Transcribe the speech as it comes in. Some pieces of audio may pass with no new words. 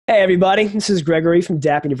Hey everybody, this is Gregory from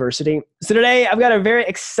Dapp University. So today I've got a very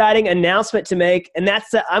exciting announcement to make, and that's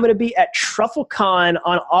that I'm going to be at TruffleCon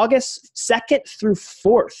on August 2nd through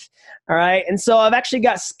 4th. All right, and so I've actually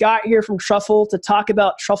got Scott here from Truffle to talk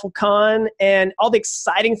about TruffleCon and all the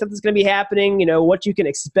exciting stuff that's going to be happening, what you can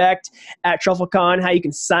expect at TruffleCon, how you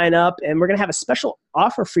can sign up, and we're going to have a special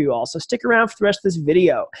offer for you all. So stick around for the rest of this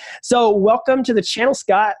video. So welcome to the channel,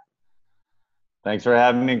 Scott. Thanks for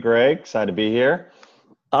having me, Greg. Excited to be here.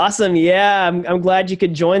 Awesome. Yeah, I'm glad you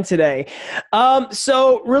could join today.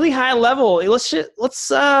 So really high level, let's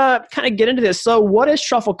kind of get into this. So what is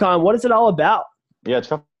TruffleCon? What is it all about? Yeah,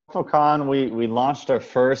 TruffleCon, we launched our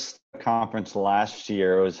first conference last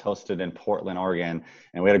year. It was hosted in Portland, Oregon,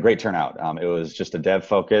 and we had a great turnout. It was just a dev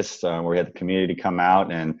focused, where we had the community come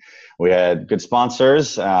out, and we had good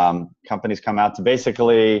sponsors, companies come out to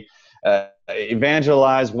basically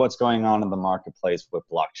evangelize what's going on in the marketplace with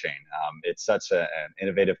blockchain. It's such an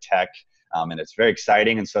innovative tech, and it's very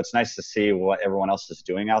exciting. And so it's nice to see what everyone else is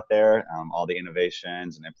doing out there, all the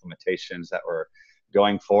innovations and implementations that were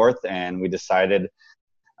going forth. And we decided,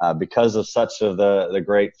 because of such of the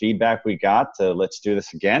great feedback we got, let's do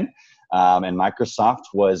this again. And Microsoft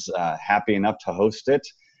was happy enough to host it,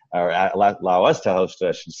 or allow us to host it,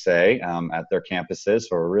 I should say, at their campuses.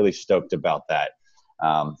 So we're really stoked about that.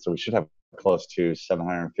 So we should have close to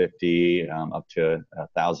 750 up to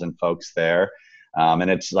 1,000 folks there. And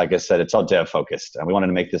it's, like I said, it's all dev focused. And we wanted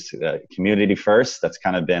to make this community first. That's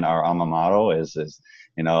kind of been our alma mater, is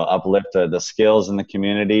uplift the skills in the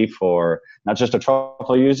community for not just the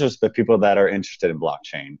Truffle users, but people that are interested in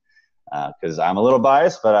blockchain. Because I'm a little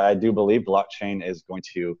biased, but I do believe blockchain is going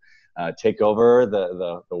to take over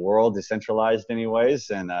the world, decentralized anyways,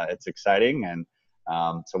 and it's exciting. And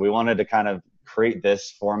so we wanted to kind of create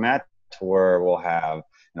this format where we'll have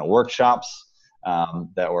workshops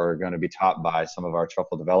that were going to be taught by some of our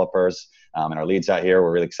Truffle developers and our leads out here.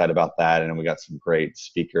 We're really excited about that, and we got some great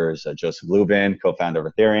speakers. Joseph Lubin, co-founder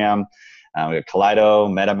of Ethereum. We got Kaleido,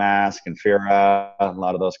 MetaMask, and Fira, a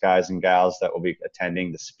lot of those guys and gals that will be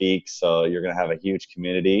attending to speak. So you're going to have a huge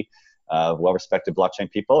community of well-respected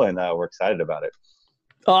blockchain people, and we're excited about it.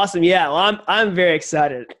 Awesome. Yeah. Well, I'm very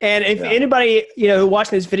excited. And if anybody, who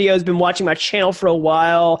watching this video has been watching my channel for a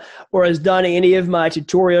while or has done any of my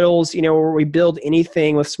tutorials, where we build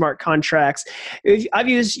anything with smart contracts, I've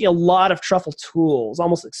used a lot of Truffle tools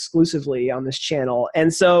almost exclusively on this channel.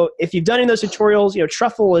 And so if you've done any of those tutorials,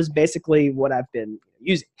 Truffle is basically what I've been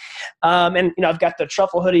using. And, I've got the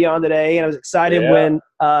Truffle hoodie on today, and I was excited when,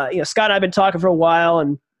 Scott and I have been talking for a while,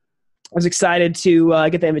 and I was excited to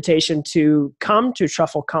get the invitation to come to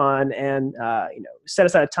TruffleCon and set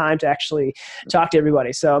aside a time to actually talk to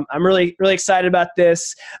everybody. So I'm really, really excited about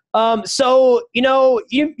this. So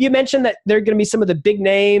you mentioned that there are going to be some of the big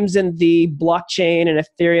names in the blockchain and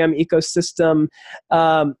Ethereum ecosystem,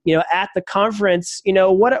 at the conference.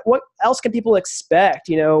 What else can people expect?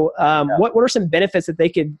 What are some benefits that they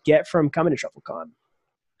could get from coming to TruffleCon?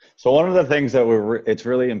 So one of the things that it's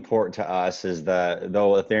really important to us is that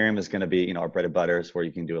though Ethereum is going to be, our bread and butter, is where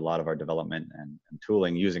you can do a lot of our development and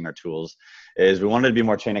tooling using our tools, is we wanted to be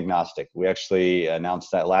more chain agnostic. We actually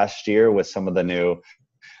announced that last year with some of the new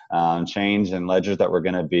chains and ledgers that we're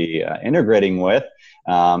going to be integrating with.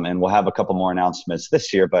 And we'll have a couple more announcements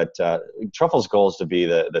this year, but Truffle's goal is to be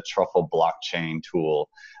the Truffle blockchain tool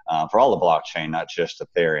for all the blockchain, not just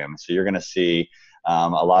Ethereum. So you're going to see a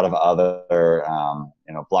lot of other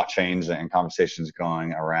blockchains and conversations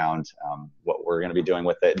going around what we're going to be doing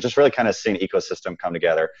with it, and just really kind of seeing ecosystem come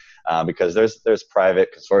together, because there's private,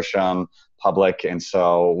 consortium, public, and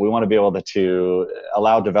so we want to be able to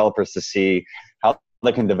allow developers to see how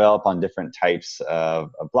they can develop on different types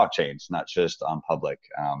of blockchains, not just on public.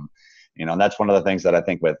 And that's one of the things that I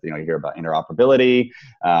think with, you hear about interoperability,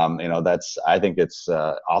 I think it's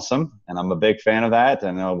awesome. And I'm a big fan of that.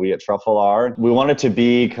 I know we at Truffle are. We want it to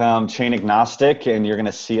become chain agnostic, and you're going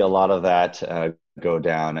to see a lot of that go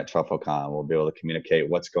down at TruffleCon. We'll be able to communicate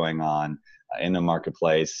what's going on in the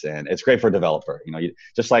marketplace, and it's great for a developer.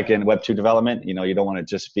 Just like in Web 2 development, you don't want to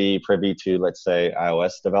just be privy to, let's say,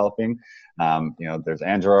 iOS developing. There's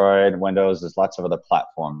Android, Windows, there's lots of other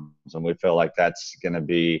platforms, and we feel like that's going to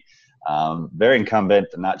be very incumbent,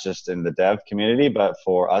 not just in the dev community, but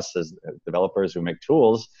for us as developers who make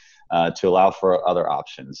tools, to allow for other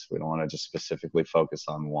options. We don't want to just specifically focus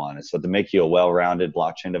on one. And so to make you a well-rounded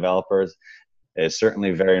blockchain developer is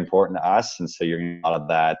certainly very important to us. And so you're getting a lot of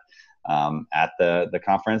that at the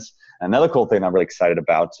conference. Another cool thing I'm really excited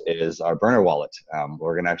about is our burner wallet.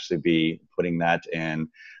 We're going to actually be putting that in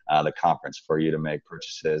the conference for you to make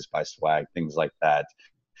purchases, buy swag, things like that.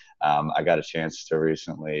 I got a chance to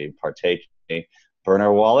recently partake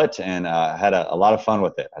burner wallet, and had a lot of fun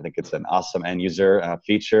with it. I think it's an awesome end user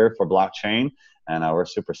feature for blockchain, and we're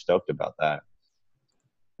super stoked about that.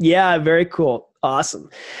 Yeah, very cool. Awesome.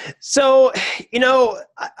 So,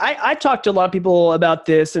 I talked to a lot of people about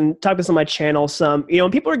this and talked this on my channel some. When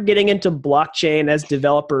people are getting into blockchain as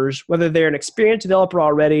developers, whether they're an experienced developer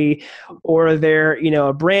already or they're,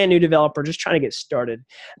 a brand new developer just trying to get started.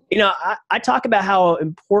 I talk about how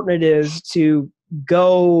important it is to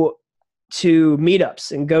go to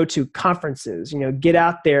meetups and go to conferences, get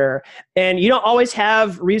out there. And you don't always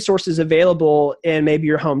have resources available in maybe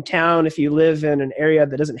your hometown. If you live in an area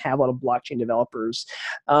that doesn't have a lot of blockchain developers,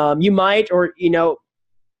 you might, or,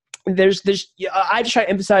 there's, I just try to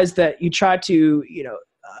emphasize that you try to,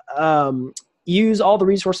 use all the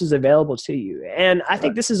resources available to you. And I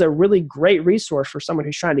think this is a really great resource for someone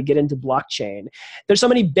who's trying to get into blockchain. There's so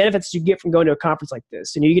many benefits you get from going to a conference like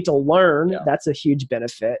this. And you get to learn. Yeah. That's a huge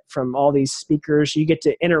benefit from all these speakers. You get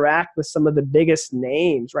to interact with some of the biggest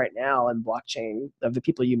names right now in blockchain of the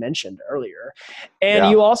people you mentioned earlier.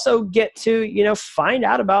 And you also get to, find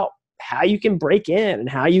out about how you can break in and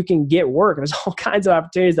how you can get work. There's all kinds of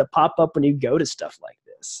opportunities that pop up when you go to stuff like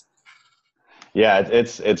this. Yeah,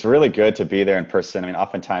 it's really good to be there in person. I mean,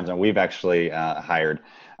 oftentimes, and we've actually hired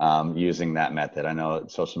using that method. I know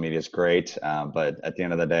social media is great, but at the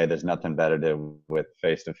end of the day, there's nothing better with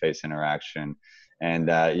face-to-face interaction. And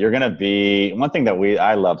you're going to be, one thing that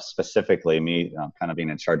I love specifically, me kind of being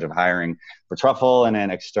in charge of hiring for Truffle and then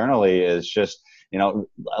externally, is just,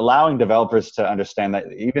 allowing developers to understand that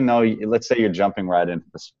even though, let's say you're jumping right into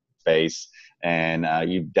the space, and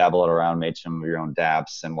you dabble it around, made some of your own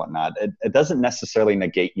dApps and whatnot, it doesn't necessarily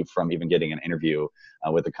negate you from even getting an interview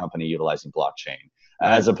with a company utilizing blockchain.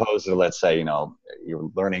 As opposed to, let's say,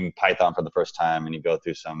 you're learning Python for the first time and you go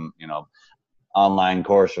through some, online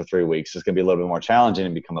course for 3 weeks. It's going to be a little bit more challenging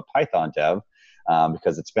to become a Python dev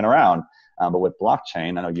because it's been around. But with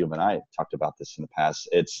blockchain, I know you and I talked about this in the past,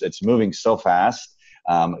 it's moving so fast.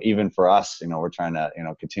 Even for us, we're trying to,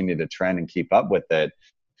 continue to trend and keep up with it.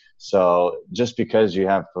 So just because you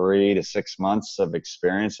have 3 to 6 months of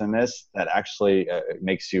experience in this, that actually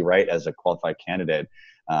makes you right as a qualified candidate.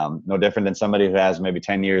 No different than somebody who has maybe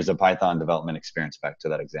 10 years of Python development experience, back to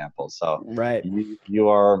that example. So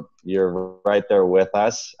you're right there with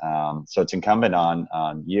us. So it's incumbent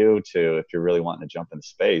on you to, if you're really wanting to jump into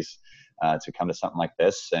space, to come to something like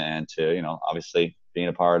this and to, obviously being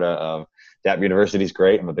a part of Dapp University is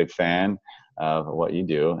great. I'm a big fan of what you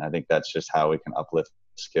do. I think that's just how we can uplift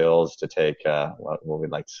skills to take what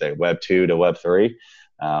we'd like to say Web 2 to Web 3,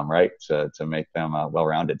 right? To make them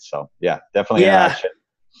well-rounded. So yeah, definitely interaction.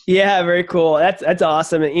 Yeah, very cool. That's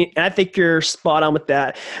awesome. And I think you're spot on with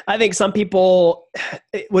that. I think some people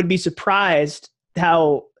would be surprised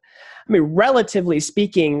how, relatively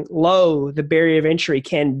speaking, low the barrier of entry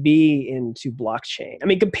can be into blockchain.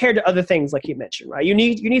 Compared to other things like you mentioned, right? You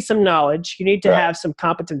need some knowledge. You need to have some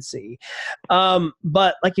competency.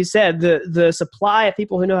 But like you said, the supply of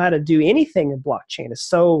people who know how to do anything in blockchain is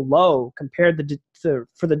so low compared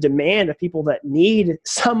for the demand of people that need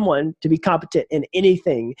someone to be competent in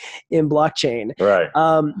anything in blockchain. Right.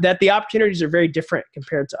 That the opportunities are very different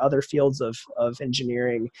compared to other fields of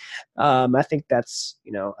engineering. I think that's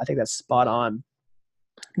spot on.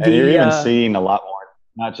 And you're even seeing a lot more,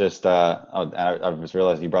 not just, I just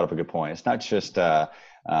realized you brought up a good point. It's not just the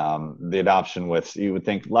adoption with, you would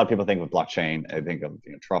think, a lot of people think with blockchain, I think of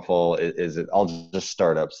Truffle, is it all just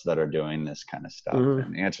startups that are doing this kind of stuff? Mm-hmm.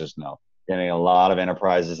 And the answer is no. Getting a lot of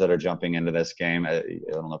enterprises that are jumping into this game. I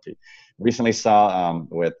don't know if you recently saw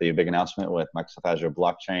with the big announcement with Microsoft Azure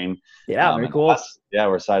Blockchain. Yeah, very cool.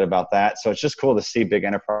 We're excited about that. So it's just cool to see big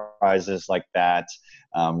enterprises like that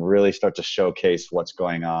really start to showcase what's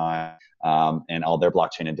going on and all their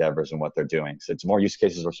blockchain endeavors and what they're doing. So it's more use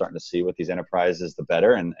cases we're starting to see with these enterprises, the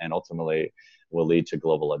better, and ultimately will lead to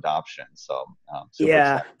global adoption. So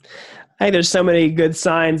exciting. I think there's so many good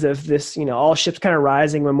signs of this, all ships kind of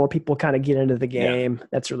rising when more people kind of get into the game. Yeah.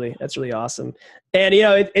 That's really awesome. And,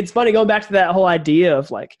 it's funny going back to that whole idea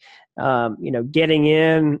of like, getting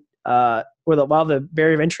in while the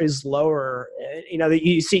barrier of entry is lower.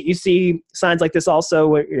 You see signs like this also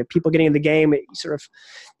where people getting in the game, it sort of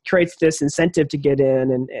creates this incentive to get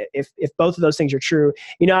in. And if both of those things are true,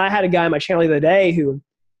 I had a guy on my channel the other day who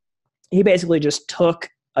he basically just took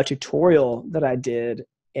a tutorial that I did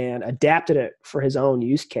and adapted it for his own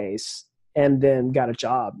use case and then got a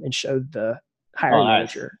job and showed the hiring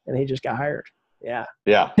manager, and he just got hired. Yeah.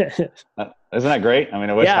 Yeah. Isn't that great? I mean,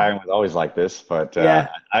 I wish Yeah. hiring was always like this, but Yeah.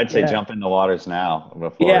 I'd say Yeah. jump in the waters now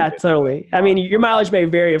before it Yeah, gets totally. I mean, more, your more mileage common. may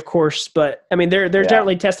vary, of course, but I mean, there's Yeah.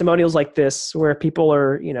 definitely testimonials like this where people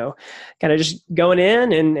are, kind of just going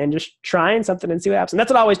in and just trying something and see what happens. And that's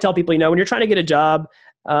what I always tell people, when you're trying to get a job,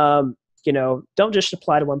 don't just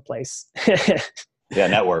apply to one place. Yeah,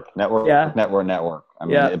 network. Yeah. I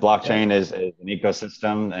mean, Yeah. Yeah. blockchain is an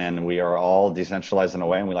ecosystem, and we are all decentralized in a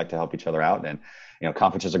way, and we like to help each other out. And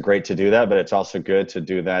conferences are great to do that, but it's also good to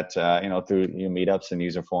do that, through meetups and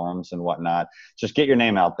user forums and whatnot. Just get your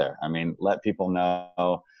name out there. I mean, let people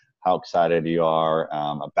know how excited you are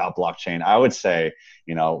about blockchain. I would say,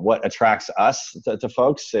 what attracts us to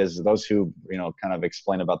folks is those who, kind of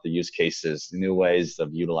explain about the use cases, new ways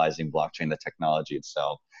of utilizing blockchain, the technology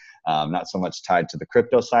itself. Not so much tied to the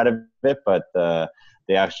crypto side of it, but the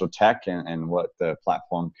actual tech and what the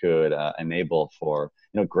platform could enable for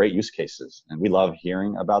great use cases. And we love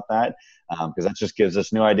hearing about that because that just gives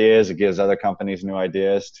us new ideas. It gives other companies new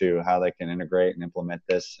ideas to how they can integrate and implement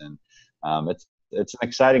this. And it's an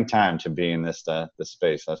exciting time to be in this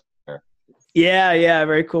space. That's fair. Yeah, yeah,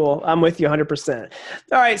 very cool. I'm with you 100%.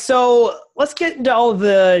 All right, so let's get into all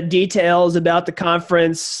the details about the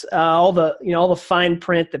conference, all the fine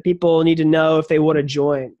print that people need to know if they want to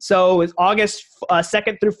join. So it's August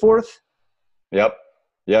 2nd through 4th, Yep.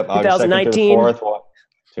 August 2nd through the 2019.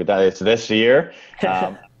 4th. It's this year.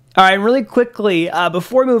 All right, and really quickly,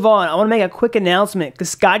 before we move on, I want to make a quick announcement because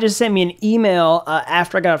Scott just sent me an email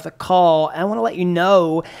after I got off the call, and I want to let you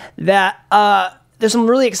know that there's some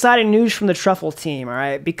really exciting news from the Truffle team, all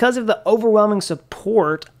right? Because of the overwhelming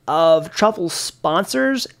support of Truffle's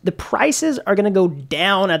sponsors, the prices are going to go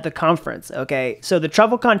down at the conference, okay? So the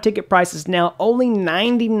TruffleCon ticket price is now only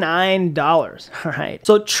 $99, all right?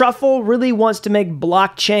 So Truffle really wants to make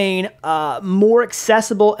blockchain more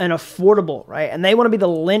accessible and affordable, right? And they want to be the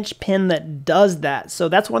linchpin that does that. So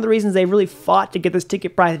that's one of the reasons they really fought to get this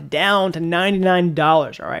ticket price down to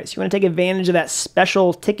 $99, all right? So you want to take advantage of that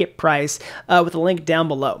special ticket price with the link down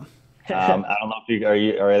below. I don't know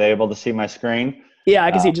if are they able to see my screen? Yeah,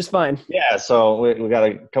 I can see it just fine. Yeah, so we got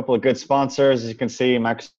a couple of good sponsors, as you can see.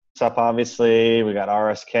 Microsoft, obviously. We got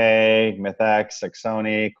RSK, MythX,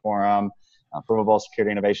 Axoni, Quorum, Provable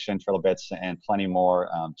Security Innovation, Trilobits, and plenty more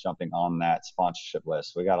jumping on that sponsorship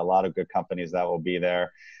list. We got a lot of good companies that will be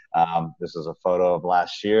there. This is a photo of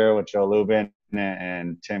last year with Joe Lubin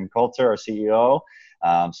and Tim Coulter, our CEO.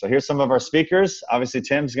 So here's some of our speakers. Obviously,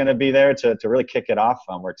 Tim's going to be there to really kick it off.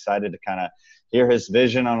 We're excited to kind of hear his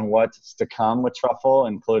vision on what's to come with Truffle,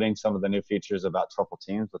 including some of the new features about Truffle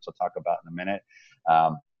Teams, which we'll talk about in a minute.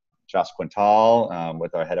 Josh Quintal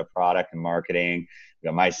with our head of product and marketing. We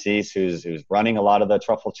got Mike Cease, who's running a lot of the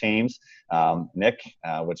Truffle teams. Nick,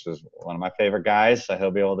 which was one of my favorite guys. So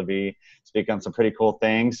he'll be able to speak on some pretty cool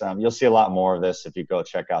things. You'll see a lot more of this if you go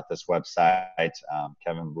check out this website.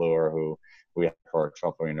 Kevin Bluer, who we have for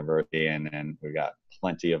Truffle University, and we got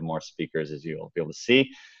plenty of more speakers, as you'll be able to see.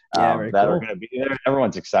 Yeah, that cool. are going to be there.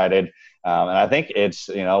 Everyone's excited. And I think it's,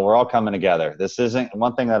 we're all coming together. This isn't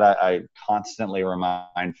one thing that I constantly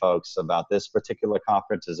remind folks about this particular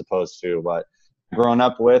conference as opposed to what I've grown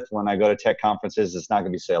up with when I go to tech conferences. It's not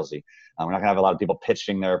going to be salesy. We're not going to have a lot of people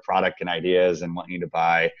pitching their product and ideas and wanting you to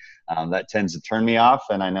buy. That tends to turn me off,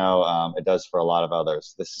 and I know it does for a lot of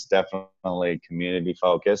others. This is definitely community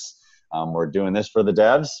focused. We're doing this for the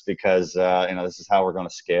devs because, this is how we're going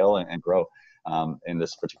to scale and grow. In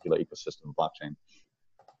this particular ecosystem of blockchain.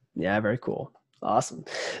 Yeah, very cool. Awesome.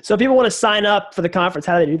 So if people want to sign up for the conference,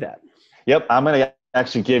 how do they do that? Yep, I'm going to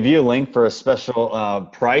actually give you a link for a special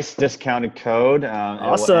price discounted code.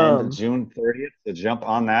 Awesome. It will end June 30th. So jump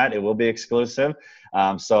on that. It will be exclusive.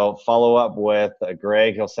 So follow up with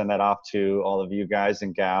Greg. He'll send that off to all of you guys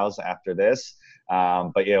and gals after this.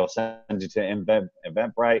 But yeah, we'll send you to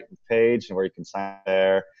Eventbrite page where you can sign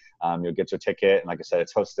there. You'll get your ticket. And like I said,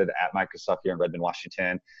 it's hosted at Microsoft here in Redmond,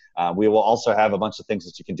 Washington. We will also have a bunch of things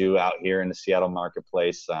that you can do out here in the Seattle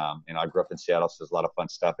marketplace. I grew up in Seattle, so there's a lot of fun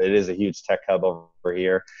stuff. It is a huge tech hub over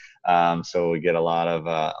here. So we get a lot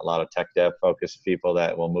of tech dev focused people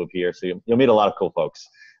that will move here. So you'll meet a lot of cool folks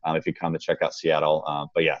if you come to check out Seattle.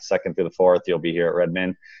 But yeah, 2nd through the 4th, you'll be here at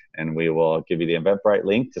Redmond, and we will give you the Eventbrite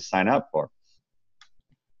link to sign up for.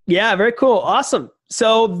 Yeah, very cool. Awesome.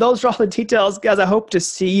 So those are all the details, guys. I hope to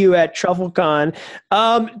see you at TruffleCon.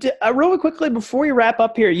 Really quickly before we wrap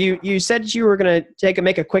up here, you said you were going to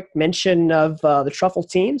make a quick mention of the Truffle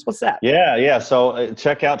Teams. What's that? Yeah. So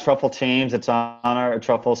check out Truffle Teams. It's on our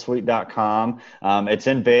trufflesuite.com. It's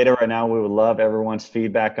in beta right now. We would love everyone's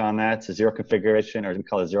feedback on that. It's a zero configuration, or we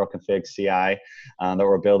call it zero config CI that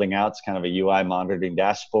we're building out. It's kind of a UI monitoring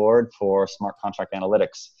dashboard for smart contract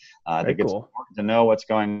analytics. I think it's important to know what's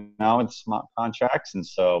going on with smart contracts, and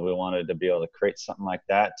so we wanted to be able to create something like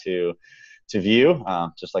that to view,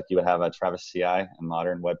 just like you would have a Travis CI and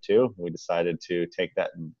modern Web 2. We decided to take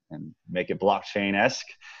that and make it blockchain-esque.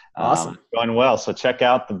 Awesome. Going well. So check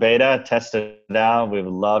out the beta, test it out. We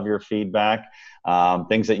would love your feedback.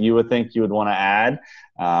 Things that you would think you would want to add.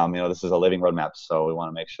 This is a living roadmap, so we want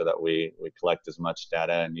to make sure that we collect as much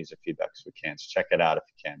data and user feedback as we can. So check it out if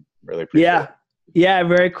you can. Really appreciate it. Yeah,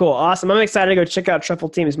 very cool. Awesome. I'm excited to go check out Truffle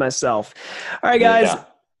Teams myself. All right, guys.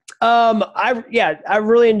 Yeah. I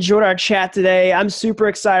really enjoyed our chat today. I'm super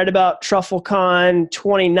excited about TruffleCon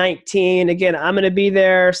 2019. Again, I'm going to be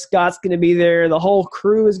there. Scott's going to be there. The whole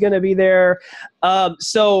crew is going to be there.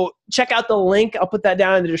 So check out the link. I'll put that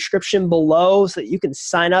down in the description below so that you can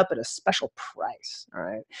sign up at a special price. All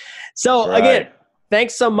right. So again,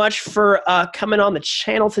 thanks so much for coming on the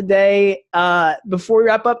channel today. Before we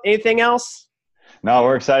wrap up, anything else? No,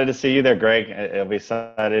 we're excited to see you there, Greg. I'll be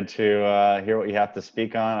excited to hear what you have to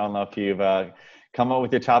speak on. I don't know if you've come up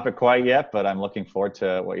with your topic quite yet, but I'm looking forward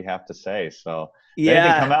to what you have to say. So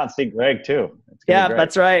anything, come out and see Greg too. Yeah,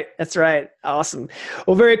 that's right. That's right. Awesome.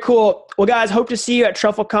 Well, very cool. Well, guys, hope to see you at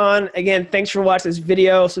TruffleCon. Again, thanks for watching this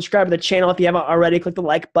video. Subscribe to the channel if you haven't already. Click the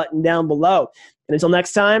like button down below. And until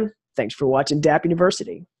next time, thanks for watching Dapp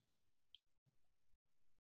University.